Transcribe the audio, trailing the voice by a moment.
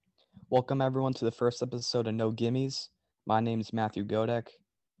Welcome everyone to the first episode of No Gimmies. My name is Matthew Godek,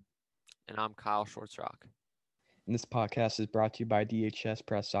 And I'm Kyle Schwartzrock. and this podcast is brought to you by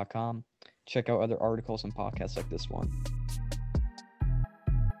dhspress.com. Check out other articles and podcasts like this one.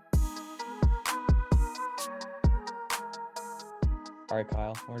 All right,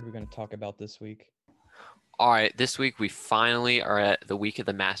 Kyle, what are we going to talk about this week? All right, this week we finally are at the week of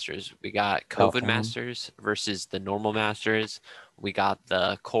the Masters. We got About COVID fame. Masters versus the normal Masters. We got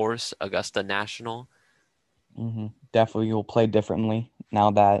the course Augusta National. Definitely, will play differently now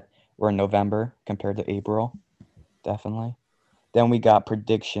that we're in November compared to April. Definitely. Then we got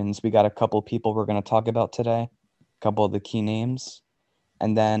predictions. We got a couple people we're going to talk about today, a couple of the key names.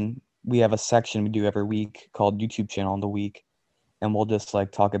 And then we have a section we do every week called YouTube Channel of the Week. And we'll just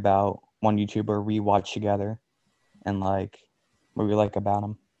talk about one YouTuber we watch together and what we like about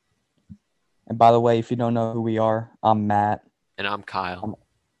him. And by the way, if you don't know who we are, I'm Matt. And I'm Kyle.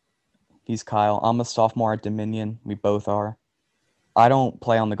 He's Kyle. I'm a sophomore at Dominion. We both are. I don't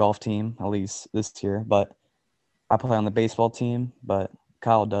play on the golf team, at least this year, but I play on the baseball team. But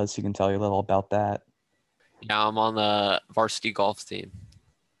Kyle does. He can tell you a little about that. Yeah, I'm on the varsity golf team.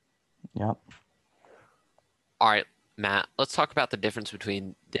 Yep. All right, Matt, let's talk about the difference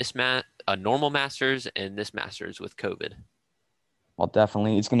between a normal Masters and this Masters with COVID. Well,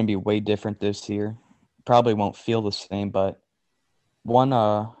 definitely. It's going to be way different this year. Probably won't feel the same, but one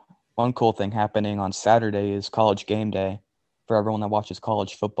cool thing happening on Saturday is college game day for everyone that watches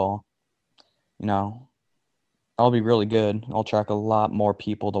college football. You know, that'll be really good. I'll track a lot more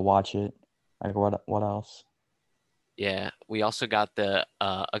people to watch it. Like what else? Yeah, we also got the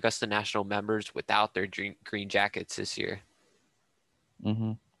Augusta National members without their green jackets this year.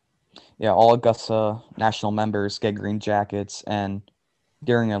 Yeah, all Augusta National members get green jackets, and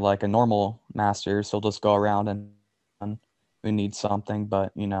during a normal Masters, they'll just go around and we need something,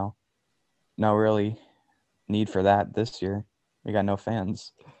 but no really need for that this year. We got no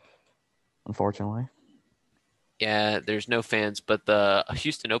fans, unfortunately. Yeah, there's no fans, but the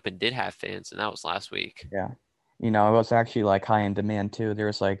Houston Open did have fans, and that was last week. Yeah. It was actually high in demand too. There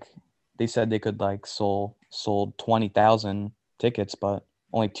was they said they could sold 20,000 tickets, but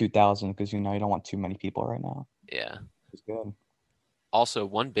only 2,000 because you don't want too many people right now. Yeah. It's good. Also,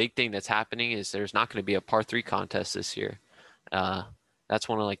 one big thing that's happening is there's not going to be a par 3 contest this year. That's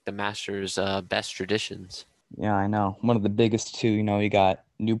one of the Masters' best traditions. Yeah, I know. One of the biggest too. You got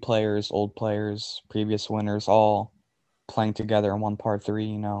new players, old players, previous winners, all playing together in one par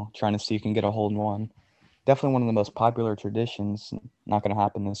 3. Trying to see who can get a hole in one. Definitely one of the most popular traditions. Not going to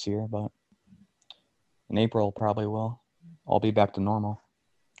happen this year, but in April probably will. All be back to normal.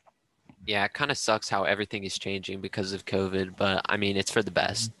 Yeah, it kind of sucks how everything is changing because of COVID, but I mean, it's for the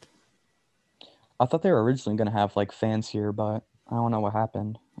best. I thought they were originally going to have fans here, but I don't know what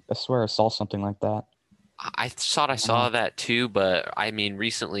happened. I swear I saw something like that. I thought I saw that too, but I mean,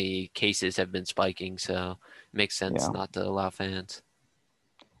 recently cases have been spiking, so it makes sense not to allow fans.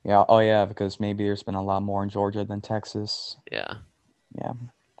 Yeah. Oh, yeah, because maybe there's been a lot more in Georgia than Texas. Yeah. Yeah.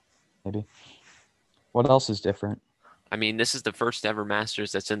 Maybe. What else is different? I mean, this is the first ever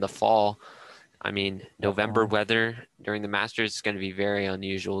Masters that's in the fall. I mean, November weather during the Masters is going to be very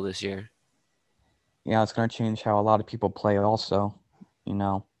unusual this year. Yeah, it's going to change how a lot of people play also.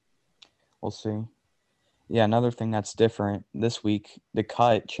 We'll see. Yeah, another thing that's different this week, the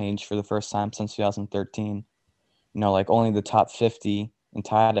cut changed for the first time since 2013. Only the top 50 and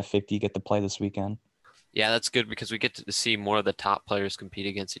tied at 50 get to play this weekend. Yeah, that's good because we get to see more of the top players compete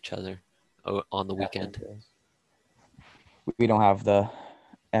against each other on the weekend. We don't have the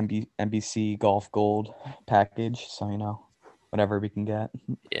NBC Golf Gold package, so whatever we can get.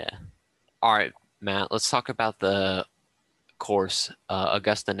 Yeah. All right, Matt, let's talk about the course,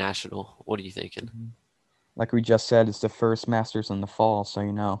 Augusta National. What are you thinking? Like we just said, it's the first Masters in the fall,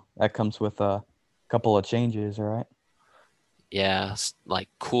 so that comes with a couple of changes, all right? Yeah,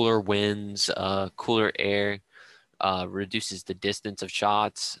 cooler winds, cooler air, reduces the distance of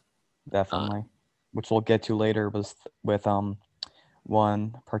shots. Definitely, which we'll get to later with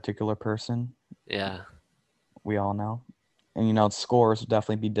one particular person. Yeah. We all know. And scores will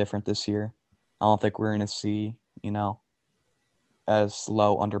definitely be different this year. I don't think we're going to see, as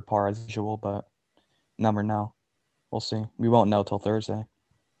low under par as usual, but never know. We'll see. We won't know till Thursday.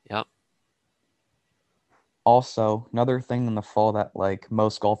 Yep. Also, another thing in the fall that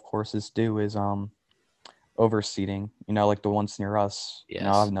most golf courses do is overseeding. The ones near us. Yes.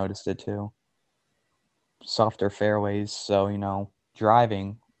 I've noticed it too. Softer fairways, so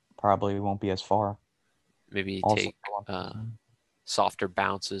driving probably won't be as far. Maybe Also, take softer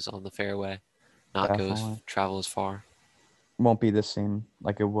bounces on the fairway, not definitely travel as far. won't be the same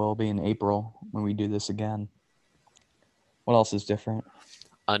like it will be in April when we do this again. What else is different?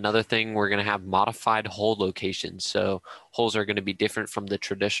 Another thing, we're going to have modified hole locations. So holes are going to be different from the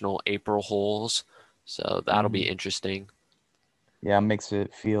traditional April holes. So that'll be interesting. Yeah, it makes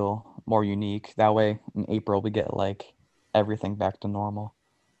it feel more unique. That way, in April, we get like everything back to normal.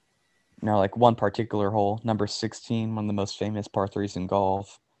 Like one particular hole, number 16, one of the most famous par threes in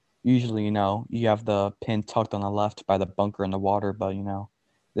golf. Usually, you have the pin tucked on the left by the bunker in the water, but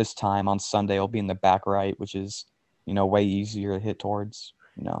this time on Sunday it'll be in the back right, which is, way easier to hit towards.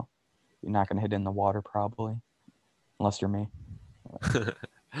 You're not gonna hit in the water probably, unless you're me.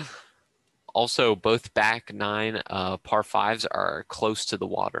 Also, both back nine par fives are close to the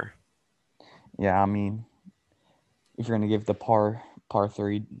water. Yeah, I mean, if you're gonna give the par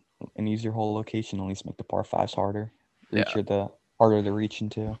three an easier hole location, at least make the par fives harder. Yeah. Harder to reach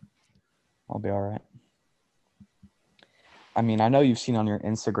into. I'll be all right. I mean, I know you've seen on your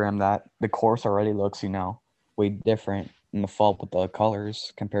Instagram that the course already looks, way different in the fall with the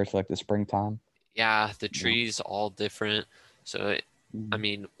colors compared to like the springtime. Yeah, the trees all different. So, I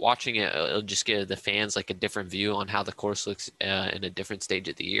mean, watching it, it'll just give the fans like a different view on how the course looks in a different stage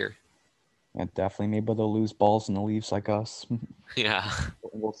of the year. Yeah, definitely. Maybe they'll lose balls in the leaves like us. Yeah.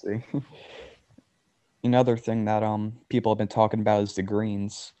 We'll see. Another thing that people have been talking about is the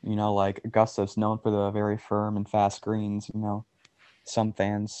greens. Like Augusta's known for the very firm and fast greens. Some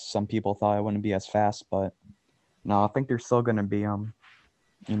people thought it wouldn't be as fast, but no, I think they're still gonna be you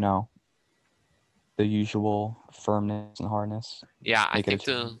know, the usual firmness and hardness. Yeah, Make it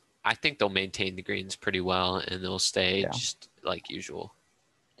I think they'll maintain the greens pretty well and they'll stay Yeah. just like usual.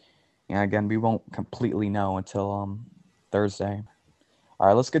 Yeah, again, we won't completely know until Thursday. All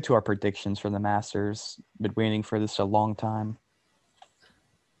right, let's get to our predictions for the Masters. Been waiting for this a long time.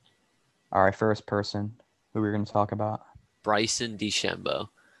 All right, first person, who we're going to talk about. Bryson DeChambeau.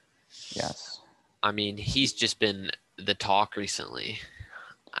 Yes. I mean, he's just been the talk recently.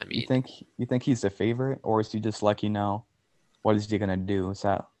 I mean, you think he's the favorite, or is he just like what is he gonna do? Is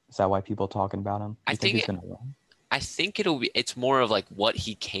that why people are talking about him? You think he's gonna win? I think it's more of like what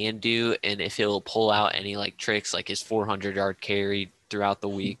he can do and if he'll pull out any like tricks like his 400-yard carry throughout the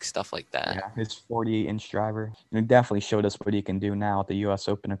week, stuff like that. Yeah, his 48-inch driver. He definitely showed us what he can do now at the U.S.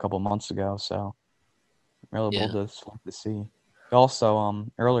 Open a couple months ago. So really, we'll just like to see. Also,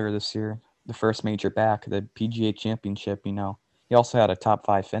 earlier this year, the first major back, the PGA Championship. He also had a top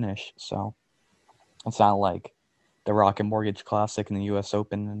 5 finish. So it's not like the Rocket Mortgage Classic and the U.S.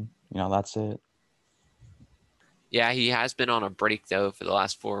 Open, and that's it. Yeah, he has been on a break though for the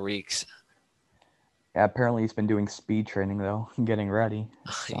last 4 weeks. Yeah, apparently he's been doing speed training though, getting ready.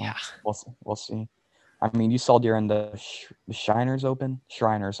 So Yeah, we'll see. I mean, you saw during the Shriners Open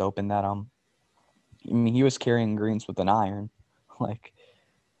that I mean, he was carrying greens with an iron. Like,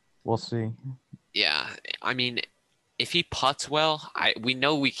 we'll see. yeah. I mean, if he putts well, we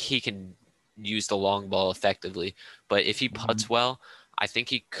know he can use the long ball effectively. But if he putts well, I think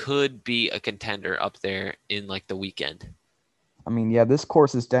he could be a contender up there in like the weekend. I mean, yeah, this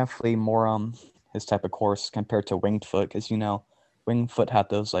course is definitely more his type of course compared to Winged Foot, because Winged Foot had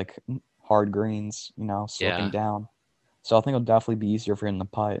those like hard greens, sloping down. So I think it'll definitely be easier for him to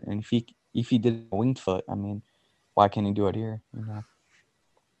putt. And if he did Winged Foot, I mean, why can't he do it here?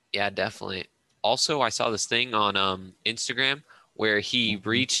 Yeah, definitely. Also, I saw this thing on Instagram where he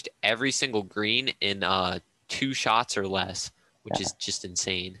reached every single green in 2 shots or less, which is just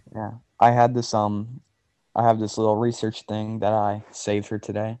insane. Yeah, I have this little research thing that I saved for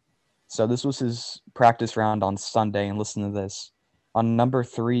today. So this was his practice round on Sunday, and listen to this. On number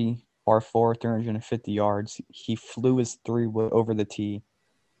 3, par 4, 350 yards, he flew his 3-wood over the tee.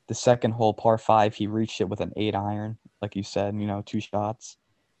 The second hole, par 5, he reached it with an 8-iron, like you said, 2 shots.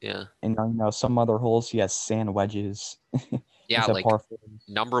 Yeah. And some other holes he has sand wedges. Yeah, like par 4.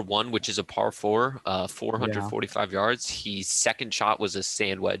 Number 1, which is a par 4, 445 yards. His second shot was a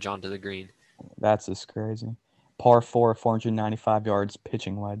sand wedge onto the green. That's just crazy. Par 4, 495 yards,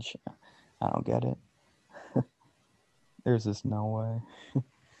 pitching wedge. I don't get it. There's just no way.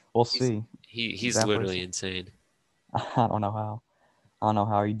 We'll see. He's literally insane. I don't know how. I don't know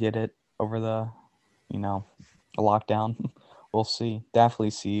how he did it over the lockdown. We'll see.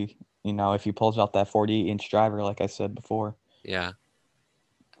 Definitely see, if he pulls out that 48-inch driver, like I said before. Yeah.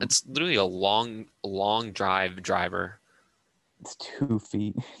 It's literally a long driver. It's 2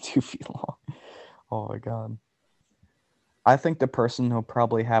 feet, 2 feet long. Oh my God. I think the person who'll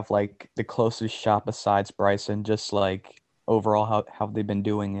probably have like the closest shot besides Bryson, just like overall how they've been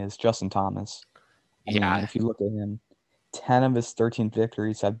doing, is Justin Thomas. I mean, if you look at him, 10 of his 13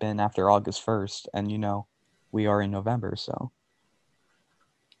 victories have been after August 1st, and we are in November. So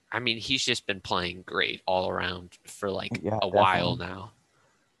I mean, he's just been playing great all around for like yeah, a while definitely. now.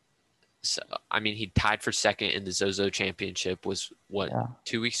 So, I mean, he tied for second in the Zozo Championship. Was what, Yeah,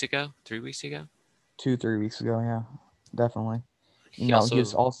 2 weeks ago? 3 weeks ago? 2 3 weeks ago. Yeah, definitely. He He was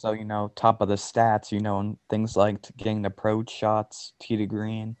also, also top of the stats. And things like getting the approach shots, tee to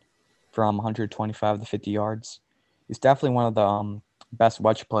green, from 125 to 50 yards. He's definitely one of the best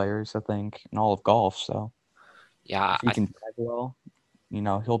wedge players, I think, in all of golf. So yeah, if he can drive well,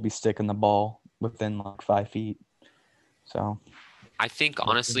 he'll be sticking the ball within like 5 feet. So I think we'll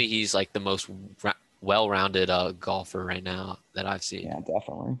see. honestly he's like the most well-rounded golfer right now that I've seen. Yeah,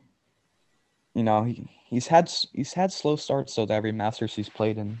 definitely. He's had slow starts so to every Masters he's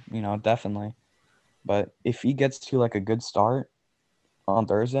played in. Definitely. But if he gets to like a good start on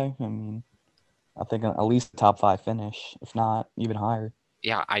Thursday, I mean, I think at least top five finish, if not even higher.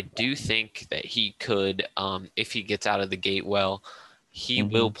 Yeah, I do think that he could, if he gets out of the gate well, he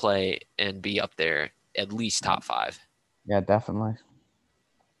will Hmm. play and be up there at least top five. Yeah, definitely.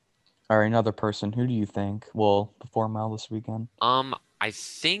 All right, another person. Who do you think will perform well this weekend? I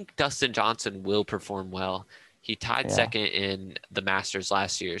think Dustin Johnson will perform well. He tied Yeah, second in the Masters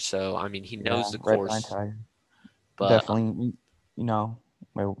last year, so I mean he yeah, knows the right behind course, Tiger. but Definitely. You know,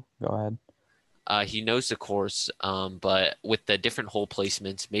 wait, go ahead. he knows the course. But with the different hole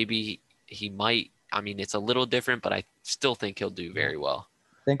placements, maybe he might. I mean, it's a little different, but I still think he'll do Yeah, very well.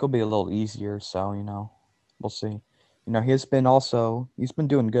 I think it'll be a little easier. So we'll see. He's been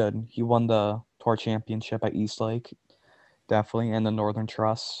doing good. He won the Tour Championship at East Lake, definitely, and the Northern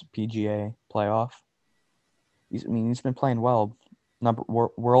Trust PGA playoff. He's been playing well.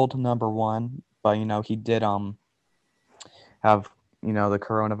 World number one, but he did have the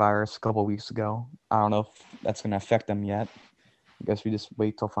coronavirus a couple weeks ago. I don't know if that's gonna affect him yet. I guess we just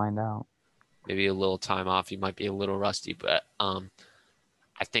wait till find out. Maybe a little time off. He might be a little rusty, but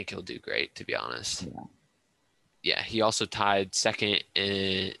I think he'll do great. To be honest, Yeah, yeah. He also tied second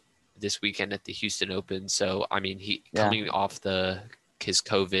in this weekend at the Houston Open. So I mean, he yeah, coming off his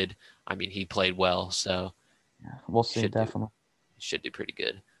COVID. I mean, he played well, so yeah. We'll see. should do Definitely. should do pretty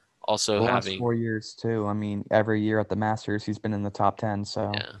good. Also The last having 4 years too. I mean, every year at the Masters, he's been in the top 10.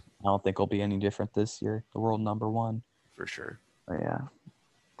 So yeah, I don't think it'll be any different this year. The world number one. for sure. But yeah,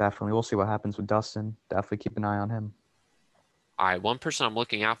 definitely. We'll see what happens with Dustin. Definitely keep an eye on him. All right, one person I'm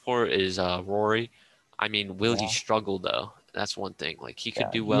looking out for is Rory. I mean, will he Yeah, struggle though? That's one thing. Like he could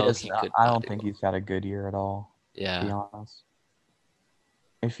yeah. do He well, is. he could I not don't do think well. he's had a good year at all. To be Yeah, honest,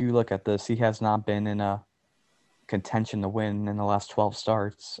 if you look at this, he has not been in a contention to win in the last 12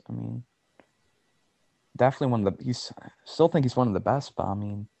 starts. I mean, definitely one of the. He's still think he's one of the best, but I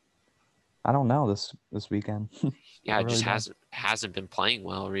mean, I don't know this weekend. yeah, I it really just don't. hasn't been playing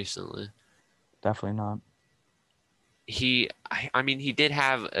well recently. Definitely not. I mean, he did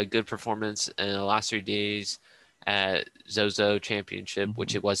have a good performance in the last 3 days at Zozo Championship,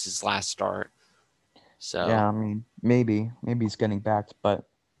 which Hmm. it was his last start. Yeah, So I mean, maybe he's getting back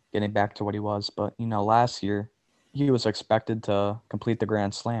to what he was. But last year he was expected to complete the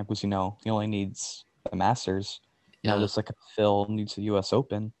Grand Slam because he only needs the Masters. yeah, Just like Phil needs the U.S.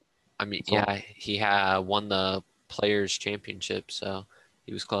 Open. I mean, So yeah, he had won the Players Championship, so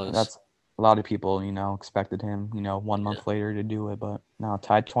he was close. that's a lot of people expected him 1 month Yeah, later to do it, but now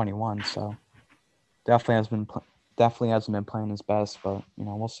tied 21. So definitely has been pl- definitely hasn't been playing his best. But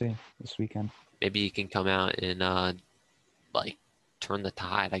we'll see this weekend. maybe he can come out and like turn the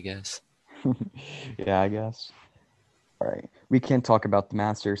tide, I guess. Yeah, I guess. All right. We can't talk about the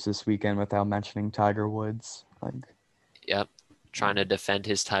Masters this weekend without mentioning Tiger Woods. Like, Yep, trying to defend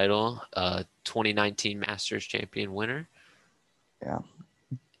his title, 2019 Masters champion winner. yeah,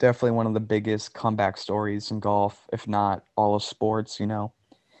 definitely one of the biggest comeback stories in golf, if not all of sports.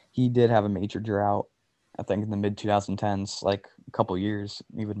 He did have a major drought, I think, in the mid 2010s, like a couple years,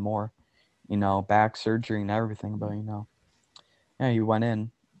 even more. Back surgery and everything, but yeah, he went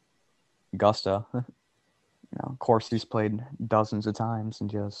in Augusta. Of course, he's played dozens of times and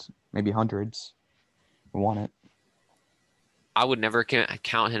just maybe hundreds, won it. I would never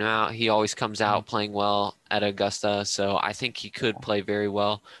count him out. He always comes out playing well at Augusta, so I think he could play very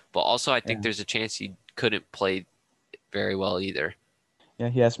well. But also, I think Yeah. there's a chance he couldn't play very well either. Yeah,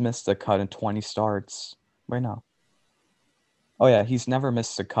 he has missed the cut in 20 starts. Wait, no. Oh yeah, he's never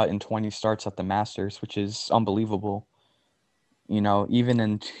missed a cut in 20 starts at the Masters, which is unbelievable. Even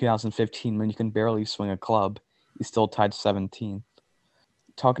in 2015 when you can barely swing a club, he still tied 17th.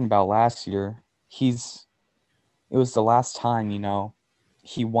 Talking about last year, it was the last time,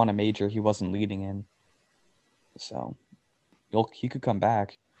 he won a major he wasn't leading in. So, he could come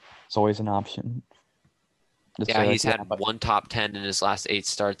back. It's always an option. Just Yeah, say like, he's yeah, had but one top 10 in his last 8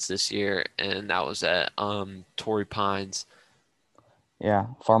 starts this year, and that was at Torrey Pines. yeah,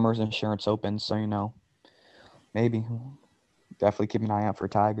 Farmers Insurance open, so maybe definitely keep an eye out for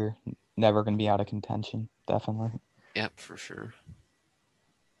Tiger. Never gonna be out of contention, definitely. Yep, for sure.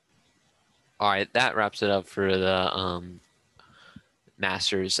 All right, that wraps it up for the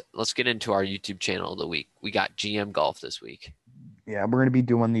Masters. Let's get into our YouTube channel of the week. We got GM Golf this week. Yeah, we're gonna be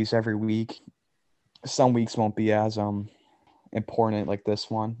doing these every week. Some weeks won't be as important like this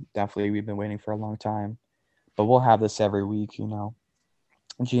one. Definitely, we've been waiting for a long time, but we'll have this every week.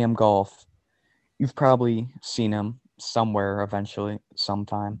 GM Golf. You've probably seen him somewhere eventually,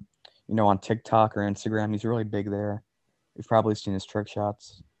 sometime. On TikTok or Instagram. He's really big there. You've probably seen his trick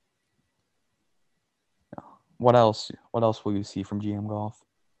shots. What else? What else will you see from GM Golf?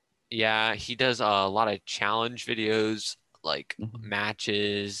 Yeah, he does a lot of challenge videos, like Hmm.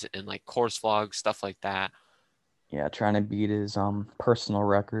 matches and like course vlogs, stuff like that. Yeah, trying to beat his personal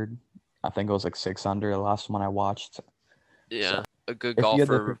record. I think it was like 600, the last one I watched. So Yeah, a good if you had to pick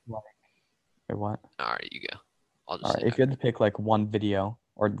golfer. like, wait, what? All right, you go. I'll All just right, say if you after. had to pick like one video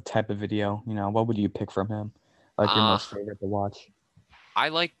or the type of video, what would you pick from him? Like your Uh, most favorite to watch? I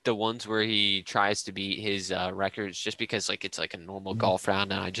like the ones where he tries to beat his records just because like it's like a normal Mhm. golf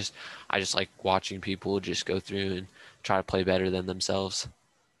round and I just like watching people just go through and try to play better than themselves.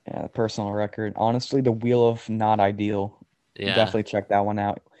 Yeah, personal record. Honestly, the Wheel of Not Ideal. Yeah. Definitely check that one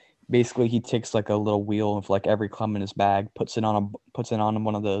out. Basically, he takes like a little wheel of like every club in his bag, puts it on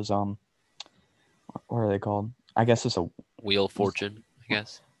one of those what are they called? I guess it's a Wheel of Fortune, I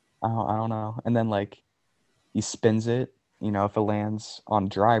guess. I don't know. And then like he spins it. If it lands on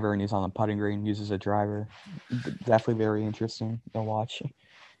driver and he's on the putting green, uses a driver. Definitely very interesting to watch.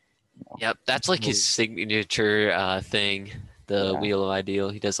 Yep, that's like his Really, signature thing, the yeah, Wheel of Ideal.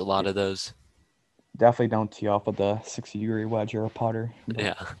 He does a lot yeah. of those. Definitely don't tee off with a 60-degree wedge or a putter, but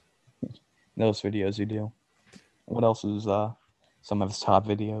Yeah. those videos you do. What else is some of his top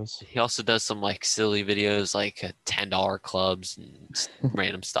videos? He also does some like silly videos like $10 clubs and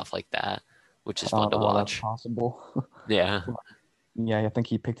random stuff like that, which is fun to Oh, that's watch. possible. Yeah. Yeah, I think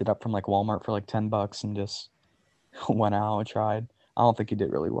he picked it up from like Walmart for like $10 and just went out and tried. I don't think he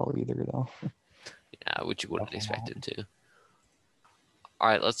did really well either, though. Yeah, which you wouldn't Definitely expect not. him to. All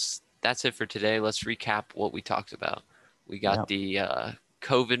right, that's it for today. Let's recap what we talked about. We got Yep, the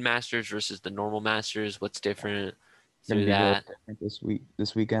COVID Masters versus the normal Masters. What's different gonna through be really that? different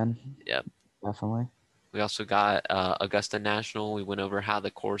this weekend. Yep. Definitely. We also got Augusta National. We went over how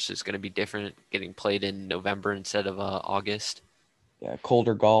the course is going to be different, getting played in November instead of August. Yeah,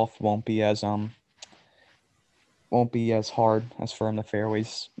 colder golf won't be as hard as firm the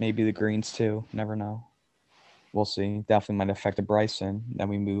fairways. Maybe the greens too. Never know. We'll see. Definitely might affect the Bryson. Then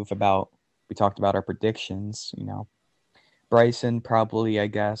we talked about our predictions. Bryson probably, I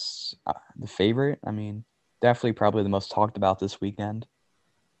guess, the favorite. I mean, definitely probably the most talked about this weekend,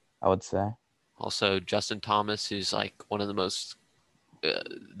 I would say. Also, Justin Thomas, who's like one of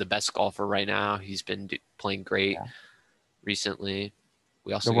the best golfer right now. He's been playing great Yeah. recently.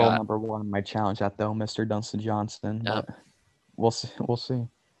 We The also world got, number one might challenge that though, Mr. Dunstan Johnson, but we'll see. We'll see.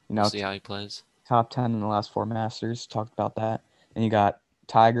 we'll see how he plays. Top 10 in the last four Masters. Talked about that. And you got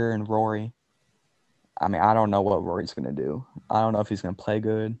Tiger and Rory. I mean, I don't know what Rory's going to do. I don't know if he's going to play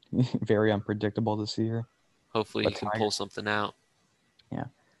good. Very unpredictable this year. Hopefully, he But can Tiger, pull something out. yeah.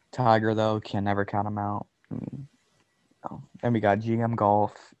 Tiger, though, can never count him out. I mean, then we got GM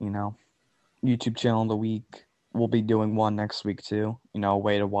Golf, YouTube channel of the week. We'll be doing one next week, too. A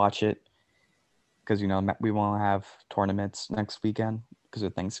way to watch it. Because, we won't have tournaments next weekend because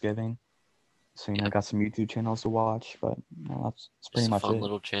of Thanksgiving. So, Yeah, got some YouTube channels to watch. But that's pretty just a much fun it.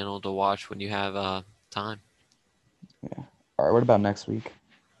 little channel to watch when you have time. Yeah. All right. What about next week?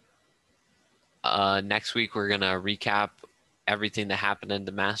 Next week, we're going to recap everything that happened in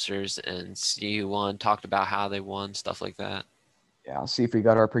the Masters and see who won, talked about how they won, stuff like that. Yeah, I'll see if we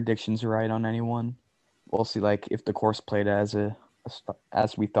got our predictions right on anyone. We'll see, like, if the course played as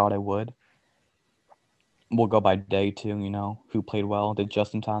we thought it would. We'll go by day too. Who played well. Did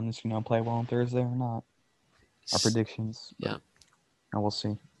Justin Thomas, play well on Thursday or not? Our predictions, but Yeah. we'll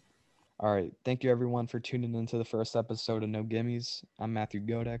see. All right. Thank you, everyone, for tuning into the first episode of No Gimmies. I'm Matthew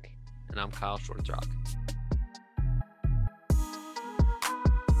Godek. And I'm Kyle Schwartzrock.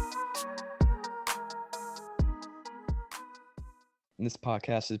 And this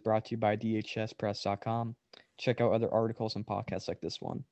podcast is brought to you by DHSpress.com. Check out other articles and podcasts like this one.